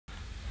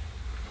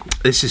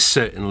This is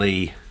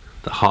certainly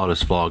the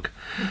hardest vlog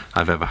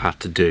I've ever had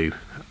to do,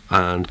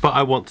 but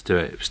I want to do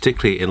it,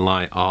 particularly in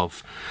light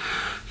of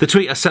the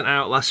tweet I sent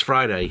out last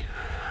Friday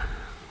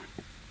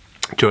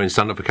during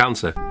Stand Up for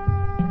Cancer.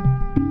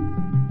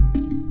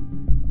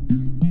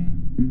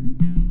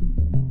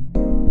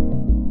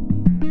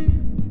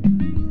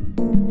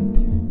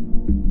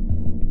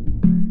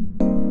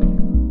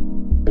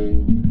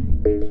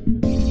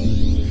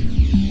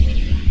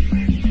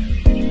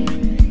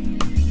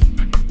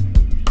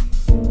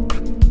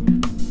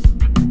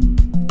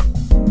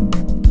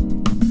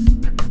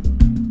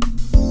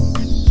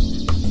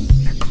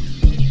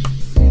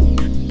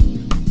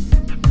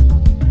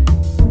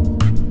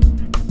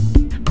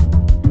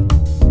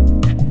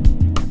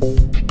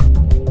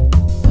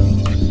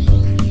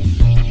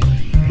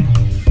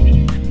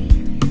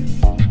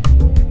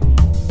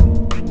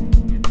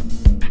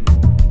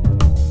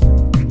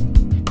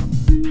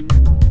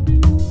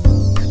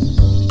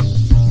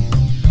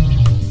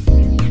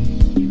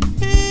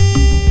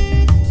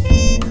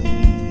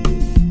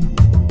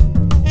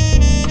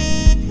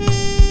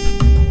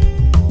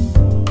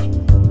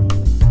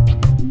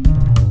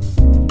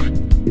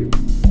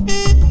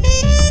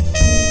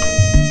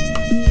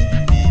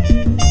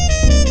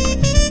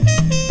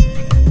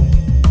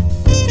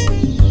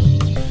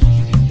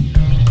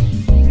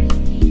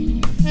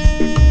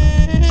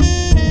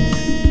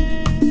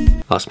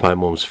 That's my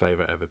mum's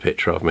favourite ever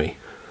picture of me.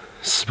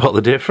 Spot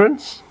the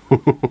difference?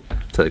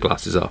 Take the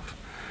glasses off.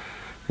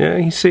 Yeah,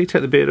 you see,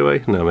 take the beard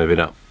away? No, maybe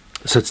not.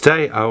 So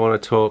today I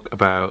want to talk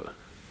about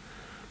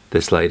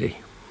this lady.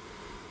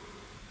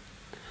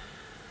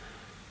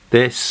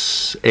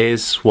 This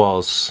is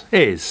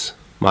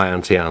my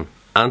Auntie Anne.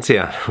 Auntie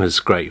Anne was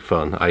great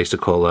fun. I used to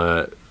call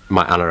her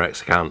my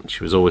anorexic aunt.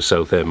 She was always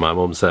so thin. My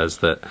mum says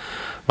that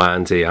my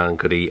Auntie Anne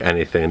could eat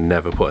anything and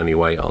never put any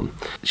weight on.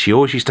 She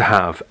always used to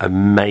have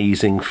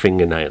amazing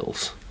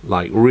fingernails,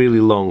 like really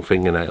long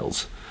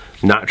fingernails.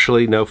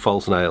 Naturally, no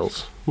false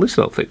nails. At least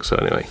I don't think so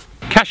anyway.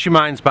 Cast your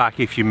minds back,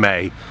 if you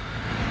may,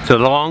 to the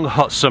long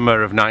hot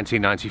summer of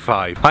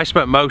 1995. I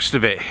spent most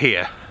of it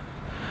here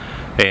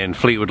in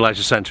Fleetwood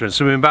Leisure Centre and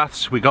Swimming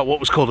Baths. We got what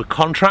was called a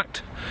contract,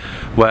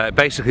 where it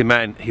basically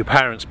meant your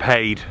parents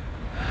paid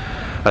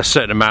a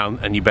certain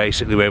amount and you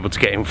basically were able to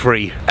get in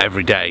free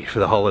every day for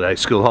the holidays,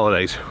 school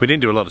holidays. We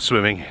didn't do a lot of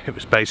swimming. It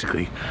was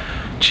basically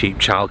cheap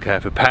childcare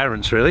for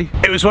parents, really.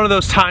 It was one of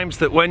those times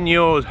that when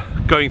you're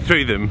going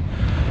through them,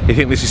 you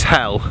think this is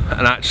hell,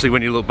 and actually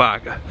when you look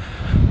back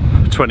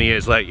 20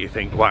 years later you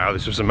think, wow,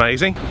 this was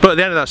amazing. But at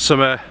the end of that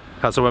summer,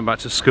 as I went back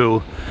to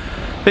school,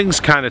 things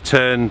kind of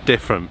turned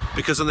different.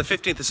 Because on the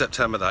 15th of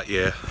September that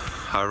year,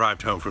 I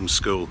arrived home from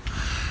school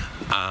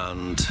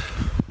and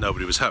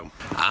nobody was home,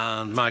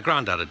 and my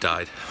granddad had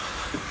died,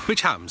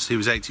 which happens. He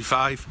was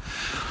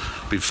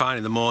 85, been fine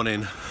in the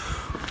morning,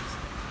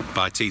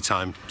 by tea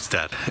time he's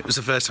dead. It was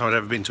the first time I'd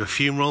ever been to a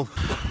funeral,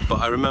 but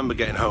I remember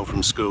getting home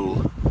from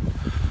school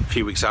a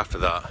few weeks after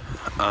that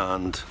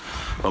and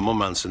my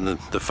mum answering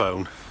the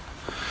phone.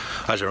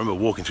 Actually, I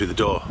remember walking through the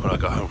door when I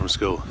got home from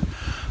school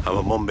and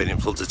my mum being in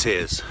floods of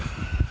tears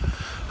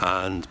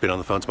and been on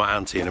the phone to my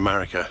auntie in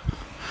America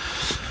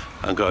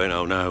and going,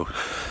 oh no.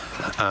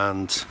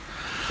 And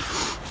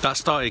that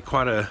started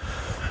quite a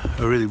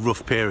really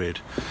rough period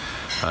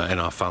in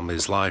our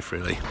family's life,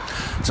 really.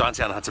 So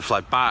Auntie Anne had to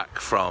fly back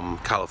from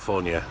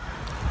California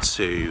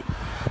to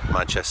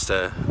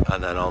Manchester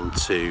and then on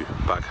to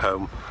back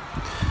home,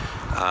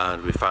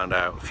 and we found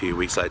out a few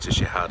weeks later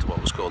she had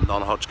what was called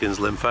non-Hodgkin's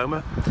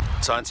lymphoma.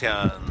 So Auntie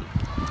Anne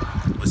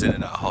was in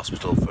and out of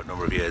hospital for a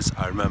number of years.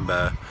 I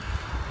remember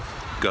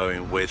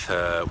going with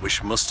her,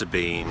 which must have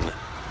been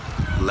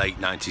late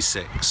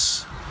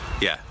 96.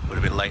 Yeah, it would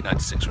have been late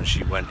 96 when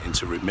she went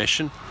into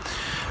remission,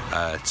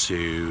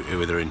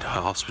 with her into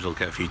her hospital to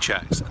get a few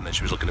checks, and then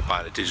she was looking at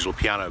buying a digital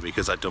piano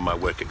because I'd done my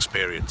work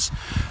experience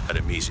at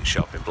a music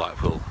shop in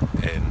Blackpool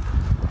in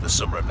the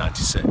summer of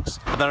 96.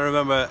 And then I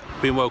remember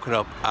being woken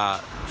up at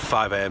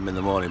 5 AM in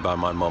the morning by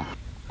my mum.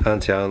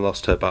 Auntie Anne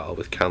lost her battle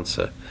with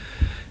cancer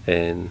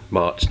in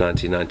March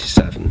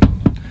 1997.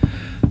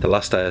 The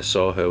last day I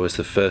saw her was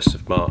the 1st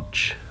of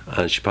March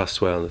and she passed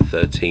away on the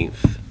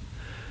 13th.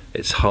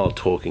 It's hard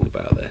talking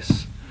about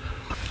this.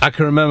 I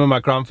can remember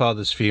my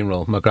grandfather's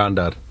funeral, my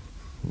granddad,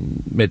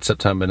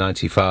 mid-September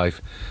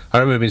 95. I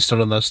remember being stood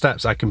on those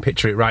steps. I can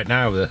picture it right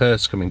now with the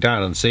hearse coming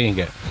down and seeing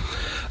it.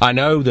 I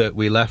know that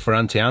we left for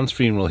Auntie Anne's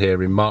funeral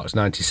here in March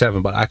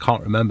 97, but I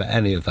can't remember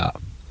any of that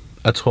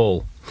at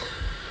all.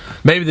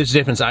 Maybe there's a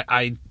difference.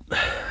 I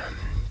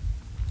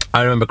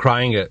remember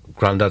crying at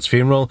Granddad's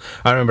funeral.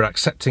 I remember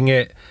accepting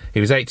it.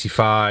 He was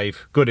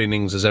 85, good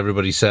innings as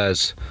everybody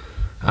says.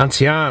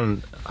 Auntie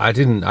Anne, I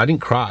didn't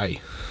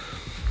cry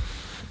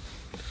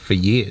for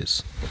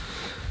years.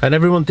 And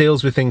everyone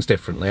deals with things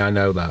differently, I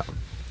know that.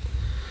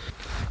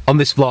 On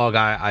this vlog,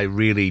 I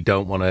really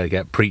don't want to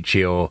get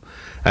preachy or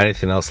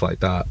anything else like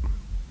that.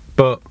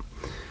 But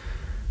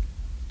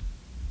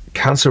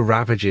cancer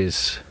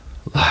ravages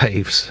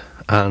lives,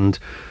 and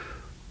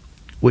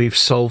we've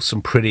solved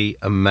some pretty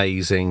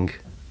amazing,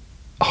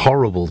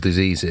 horrible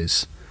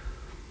diseases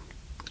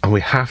And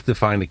we have to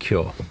find a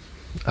cure.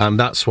 And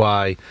that's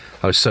why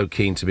I was so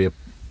keen to be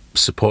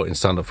supporting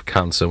Stand Up for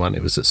Cancer when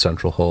it was at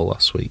Central Hall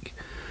last week.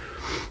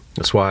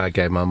 That's why I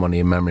gave my money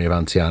in memory of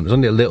Auntie Anne. It was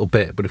only a little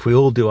bit, but if we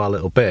all do our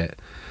little bit,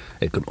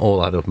 it can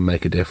all add up and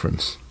make a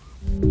difference.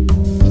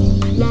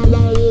 La,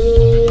 la.